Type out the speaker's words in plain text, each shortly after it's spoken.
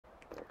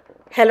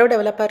Hello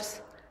developers.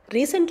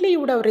 Recently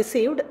you would have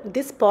received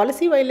this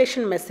policy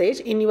violation message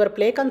in your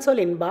Play Console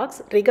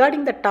inbox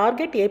regarding the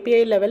target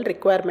API level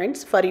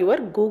requirements for your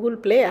Google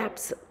Play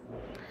apps.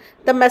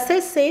 The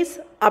message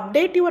says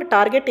update your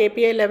target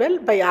API level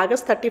by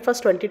August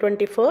 31st,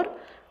 2024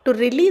 to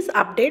release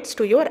updates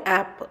to your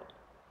app.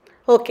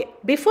 Okay,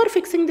 before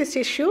fixing this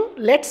issue,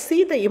 let's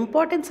see the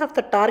importance of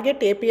the target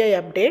API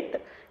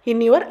update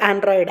in your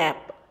Android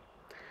app.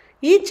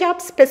 Each app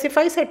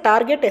specifies a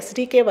target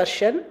SDK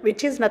version,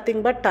 which is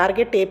nothing but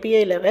target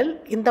API level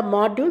in the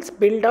module's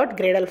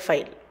build.gradle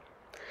file.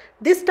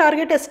 This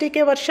target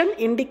SDK version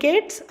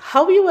indicates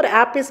how your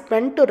app is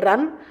meant to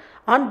run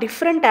on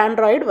different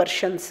Android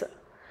versions.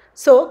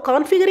 So,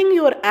 configuring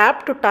your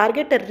app to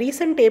target a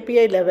recent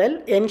API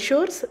level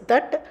ensures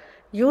that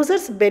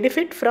users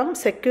benefit from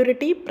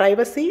security,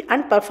 privacy,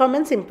 and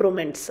performance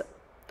improvements.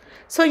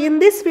 So in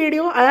this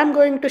video, I am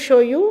going to show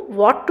you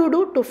what to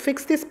do to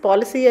fix this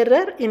policy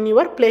error in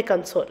your Play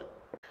Console.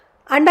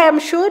 And I am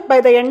sure by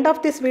the end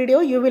of this video,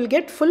 you will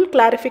get full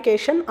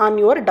clarification on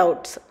your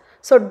doubts.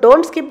 So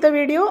don't skip the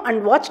video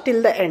and watch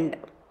till the end.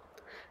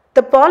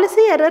 The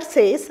policy error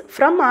says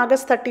from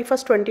August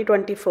 31st,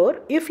 2024,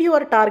 if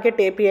your target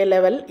API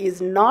level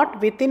is not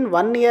within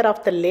 1 year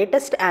of the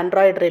latest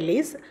Android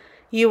release,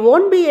 you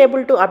won't be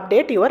able to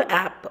update your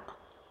app.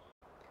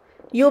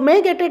 You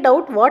may get a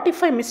doubt, what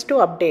if I miss to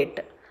update?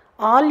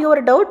 All your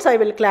doubts I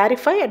will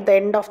clarify at the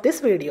end of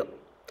this video.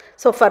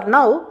 So for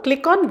now,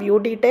 click on View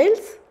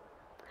Details.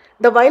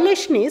 The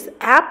violation is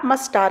app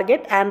must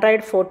target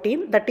Android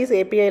 14, that is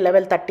API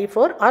level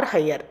 34 or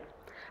higher.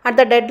 And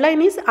the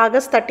deadline is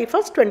August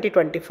 31st,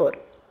 2024.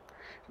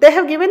 They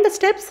have given the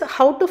steps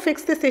how to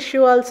fix this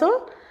issue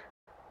also.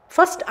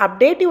 First,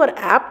 update your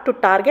app to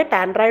target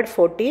Android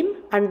 14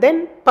 and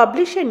then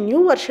publish a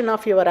new version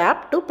of your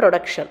app to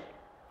production.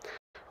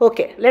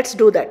 Okay, let's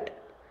do that.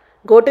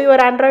 Go to your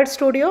Android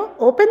Studio,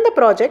 open the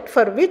project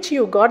for which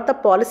you got the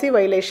policy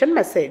violation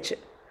message.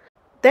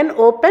 Then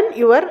open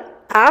your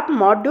app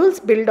modules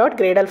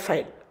build.gradle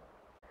file.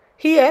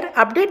 Here,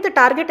 update the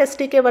target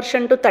SDK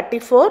version to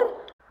 34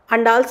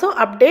 and also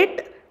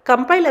update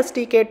compile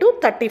SDK to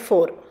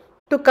 34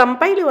 to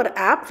compile your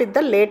app with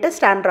the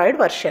latest Android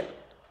version.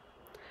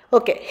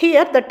 Okay,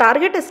 here the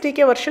target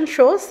SDK version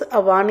shows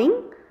a warning.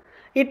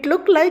 It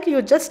looked like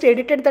you just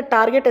edited the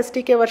target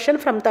SDK version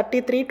from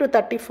 33 to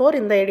 34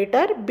 in the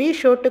editor. Be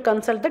sure to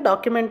consult the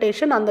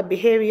documentation on the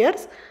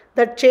behaviors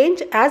that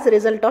change as a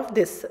result of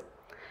this.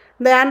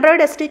 The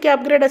Android SDK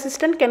Upgrade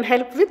Assistant can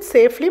help with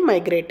safely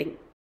migrating.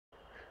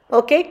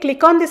 Okay,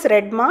 click on this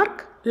red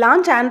mark,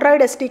 launch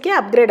Android SDK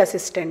Upgrade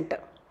Assistant.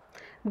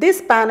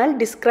 This panel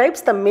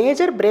describes the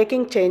major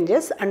breaking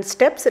changes and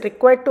steps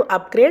required to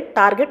upgrade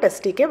target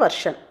SDK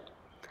version.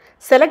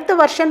 Select the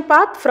version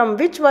path from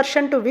which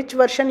version to which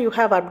version you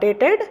have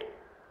updated.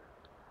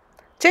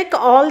 Check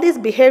all these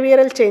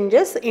behavioral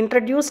changes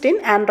introduced in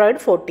Android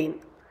 14.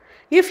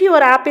 If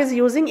your app is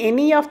using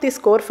any of these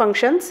core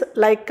functions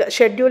like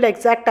schedule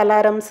exact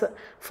alarms,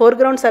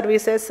 foreground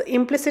services,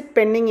 implicit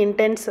pending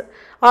intents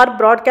or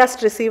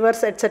broadcast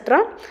receivers,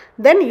 etc.,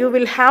 then you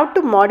will have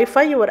to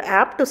modify your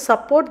app to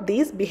support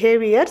these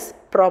behaviors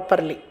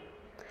properly.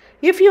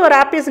 If your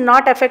app is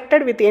not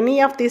affected with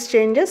any of these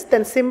changes,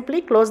 then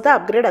simply close the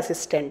Upgrade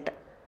Assistant.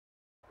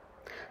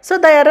 So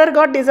the error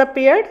got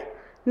disappeared.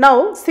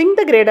 Now sync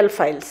the Gradle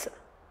files.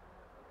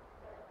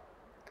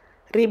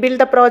 Rebuild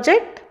the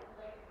project.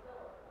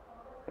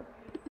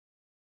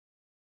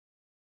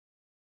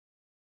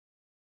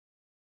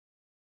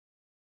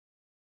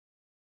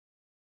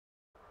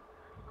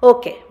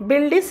 Okay,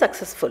 build is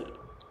successful.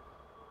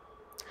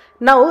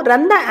 Now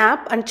run the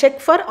app and check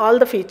for all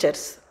the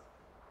features.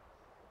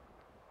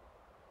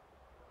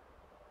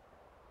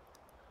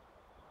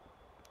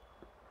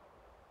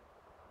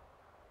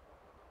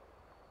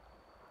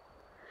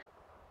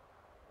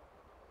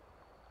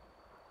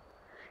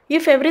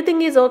 If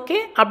everything is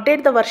okay,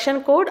 update the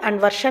version code and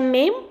version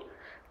name,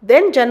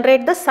 then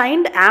generate the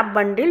signed app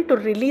bundle to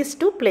release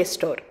to Play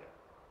Store.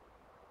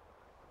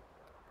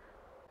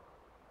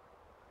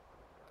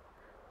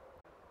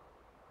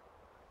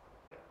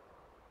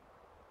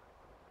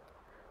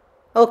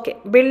 Okay,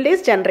 build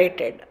is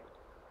generated.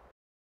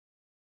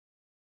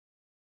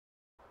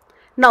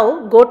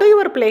 Now go to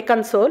your Play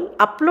Console,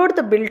 upload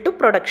the build to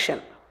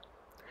production.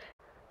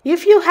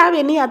 If you have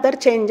any other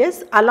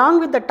changes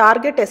along with the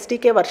target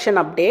SDK version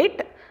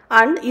update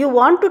and you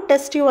want to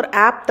test your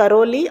app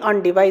thoroughly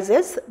on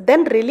devices,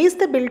 then release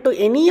the build to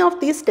any of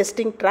these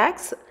testing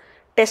tracks,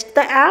 test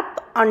the app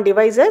on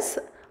devices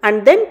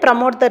and then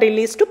promote the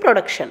release to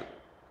production.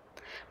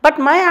 But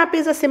my app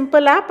is a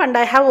simple app and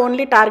I have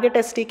only target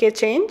SDK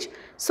change,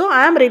 so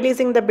I am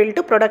releasing the build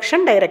to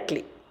production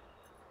directly.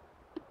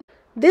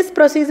 This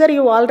procedure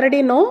you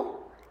already know.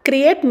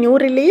 Create new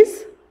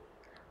release.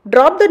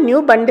 Drop the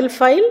new bundle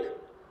file.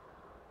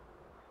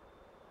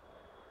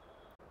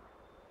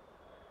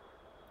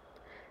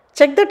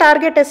 Check the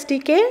target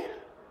SDK.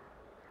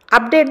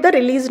 Update the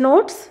release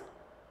notes.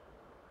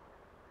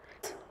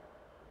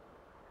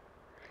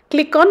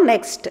 Click on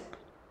Next.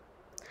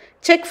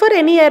 Check for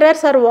any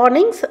errors or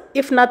warnings.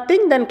 If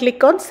nothing, then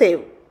click on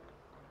Save.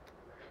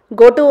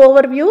 Go to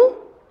Overview.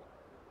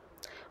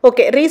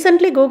 Okay,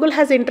 recently Google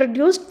has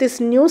introduced this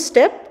new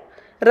step,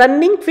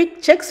 running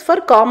quick checks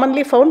for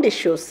commonly found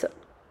issues.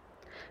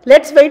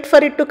 Let's wait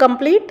for it to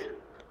complete.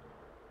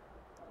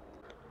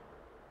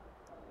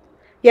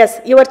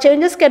 Yes, your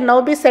changes can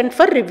now be sent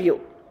for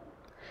review.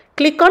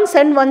 Click on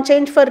Send one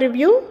change for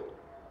review.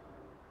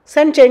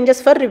 Send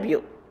changes for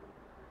review.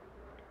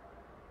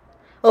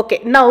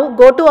 Okay, now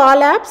go to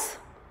All Apps.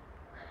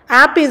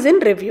 App is in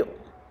review.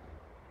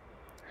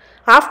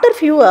 After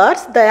few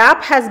hours, the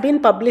app has been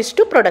published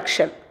to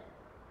production.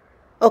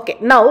 Okay,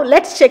 now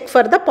let's check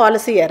for the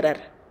policy error.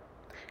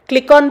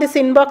 Click on this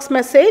inbox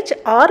message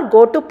or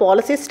go to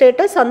policy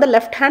status on the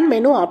left hand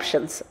menu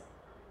options.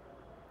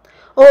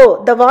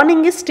 Oh, the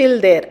warning is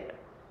still there.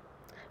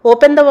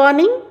 Open the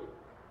warning.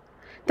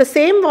 The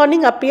same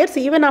warning appears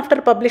even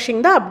after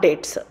publishing the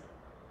updates.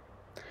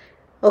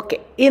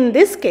 Okay, in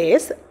this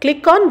case,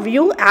 click on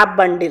View App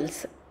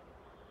Bundles.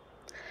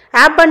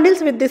 App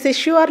bundles with this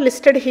issue are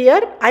listed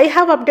here. I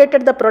have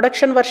updated the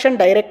production version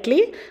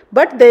directly,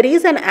 but there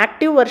is an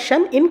active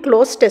version in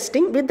closed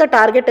testing with the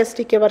target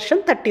SDK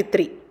version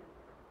 33.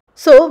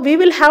 So we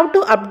will have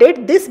to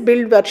update this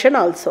build version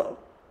also.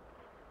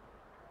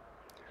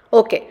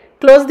 Okay,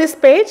 close this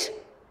page.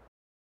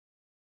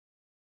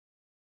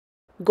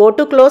 Go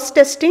to closed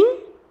testing.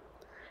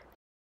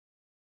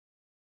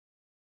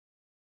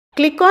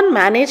 Click on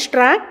Manage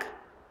Track.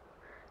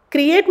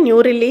 Create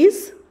new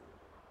release.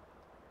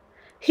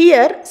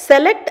 Here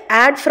select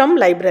Add from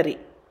Library,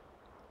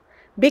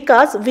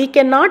 because we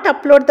cannot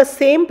upload the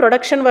same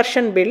production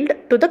version build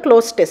to the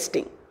closed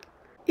testing.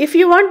 If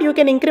you want, you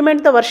can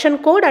increment the version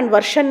code and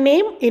version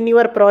name in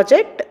your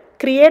project,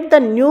 create the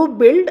new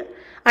build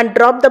and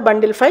drop the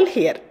bundle file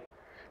here.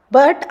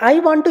 But I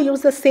want to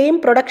use the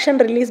same production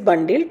release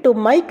bundle to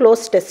my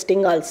closed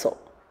testing also.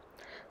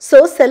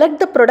 So select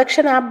the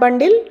production app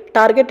bundle,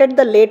 targeted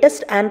the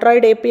latest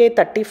Android API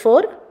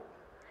 34.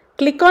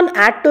 Click on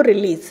Add to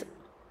Release.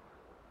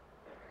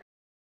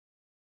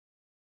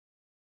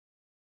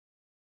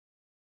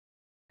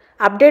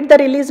 Update the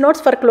release notes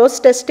for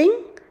closed testing.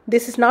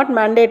 This is not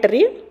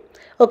mandatory.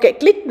 Okay,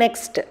 click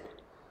Next.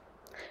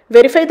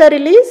 Verify the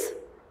release.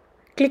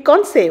 Click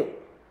on Save.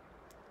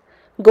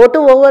 Go to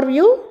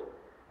Overview.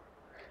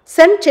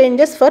 Send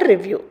changes for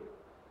review.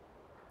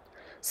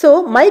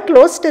 So my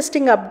closed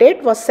testing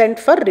update was sent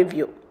for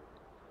review.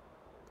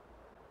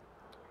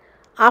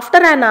 After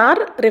an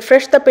hour,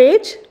 refresh the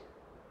page.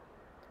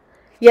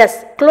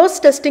 Yes,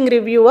 closed testing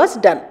review was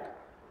done.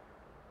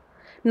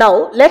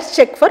 Now let's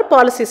check for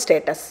policy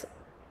status.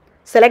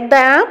 Select the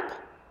app.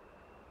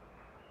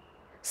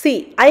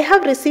 See, I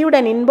have received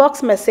an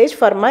inbox message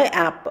for my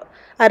app.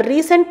 A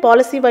recent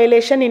policy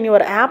violation in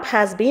your app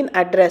has been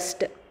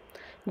addressed.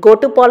 Go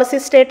to policy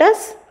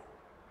status.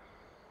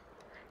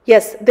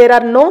 Yes, there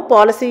are no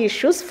policy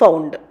issues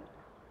found.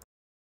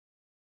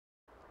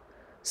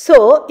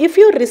 So, if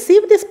you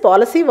receive this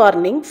policy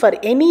warning for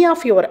any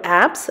of your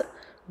apps,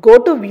 go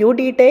to View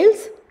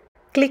Details,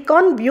 click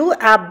on View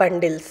App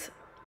Bundles.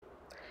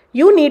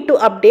 You need to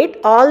update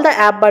all the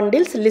app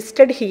bundles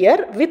listed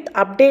here with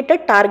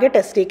updated target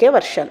SDK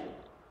version.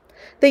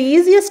 The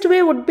easiest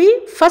way would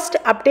be first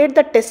update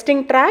the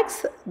testing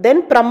tracks,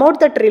 then promote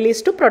that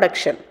release to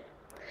production.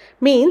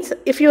 Means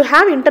if you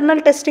have internal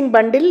testing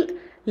bundle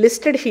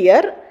listed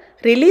here,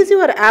 release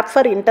your app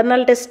for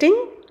internal testing.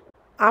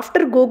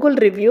 After Google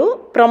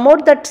review,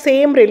 promote that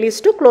same release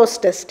to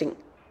closed testing.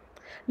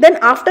 Then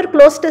after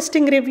closed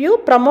testing review,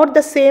 promote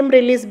the same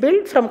release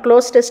build from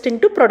closed testing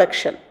to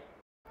production.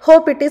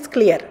 Hope it is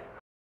clear.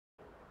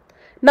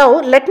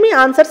 Now let me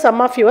answer some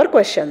of your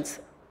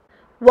questions.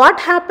 What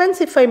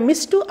happens if I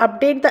miss to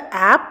update the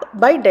app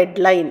by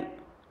deadline?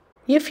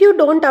 If you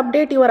don't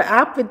update your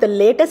app with the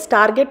latest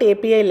target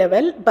API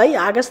level by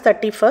August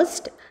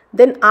 31st,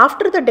 then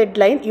after the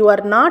deadline you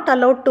are not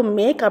allowed to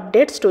make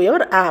updates to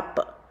your app.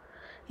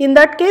 In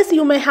that case,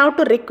 you may have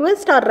to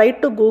request or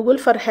write to Google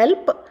for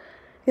help.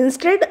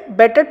 Instead,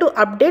 better to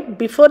update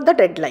before the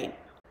deadline.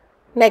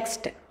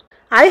 Next,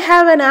 I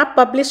have an app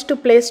published to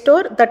Play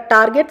Store that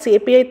targets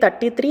API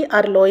 33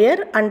 or lower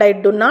and I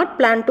do not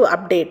plan to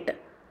update.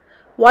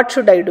 What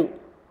should I do?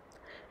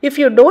 If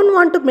you don't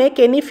want to make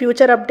any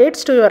future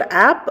updates to your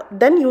app,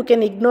 then you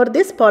can ignore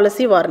this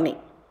policy warning.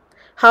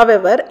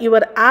 However,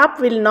 your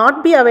app will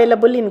not be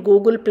available in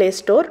Google Play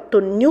Store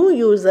to new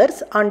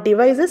users on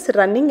devices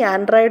running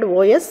Android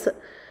OS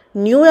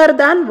newer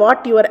than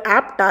what your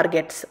app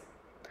targets.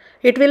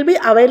 It will be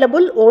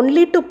available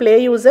only to Play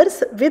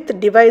users with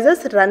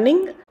devices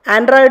running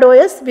Android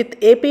OS with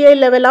API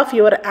level of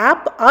your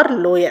app or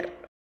lower.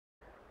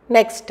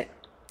 Next,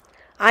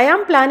 I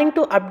am planning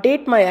to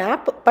update my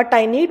app, but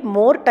I need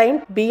more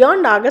time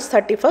beyond August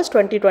 31st,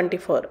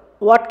 2024.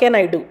 What can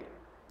I do?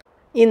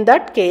 In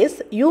that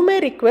case, you may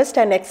request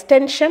an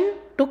extension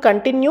to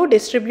continue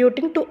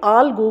distributing to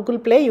all Google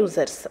Play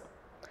users.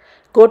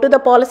 Go to the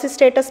policy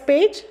status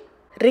page,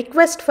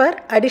 request for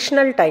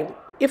additional time.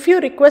 if you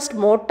request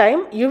more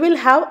time, you will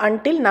have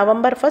until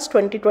November 1st,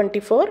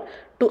 2024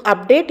 to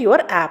update your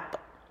app.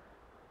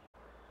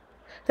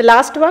 The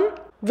last one,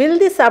 will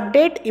this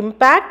update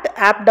impact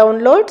app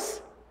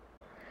downloads?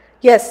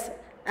 Yes,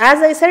 as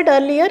I said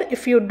earlier,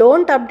 if you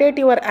don't update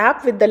your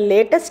app with the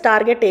latest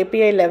target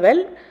API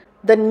level,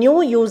 the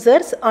new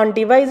users on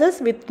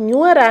devices with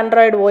newer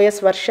Android OS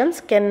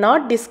versions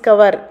cannot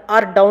discover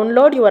or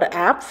download your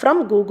app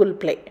from Google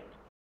Play.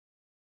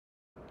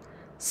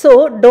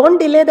 So don't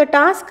delay the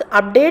task,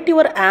 update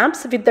your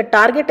apps with the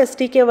target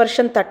SDK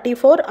version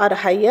 34 or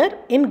higher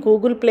in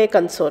Google Play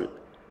console.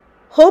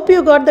 Hope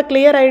you got the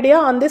clear idea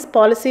on this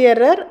policy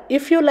error.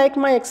 If you like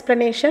my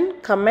explanation,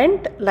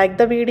 comment, like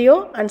the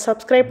video and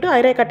subscribe to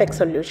iRekha Tech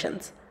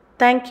Solutions.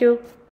 Thank you.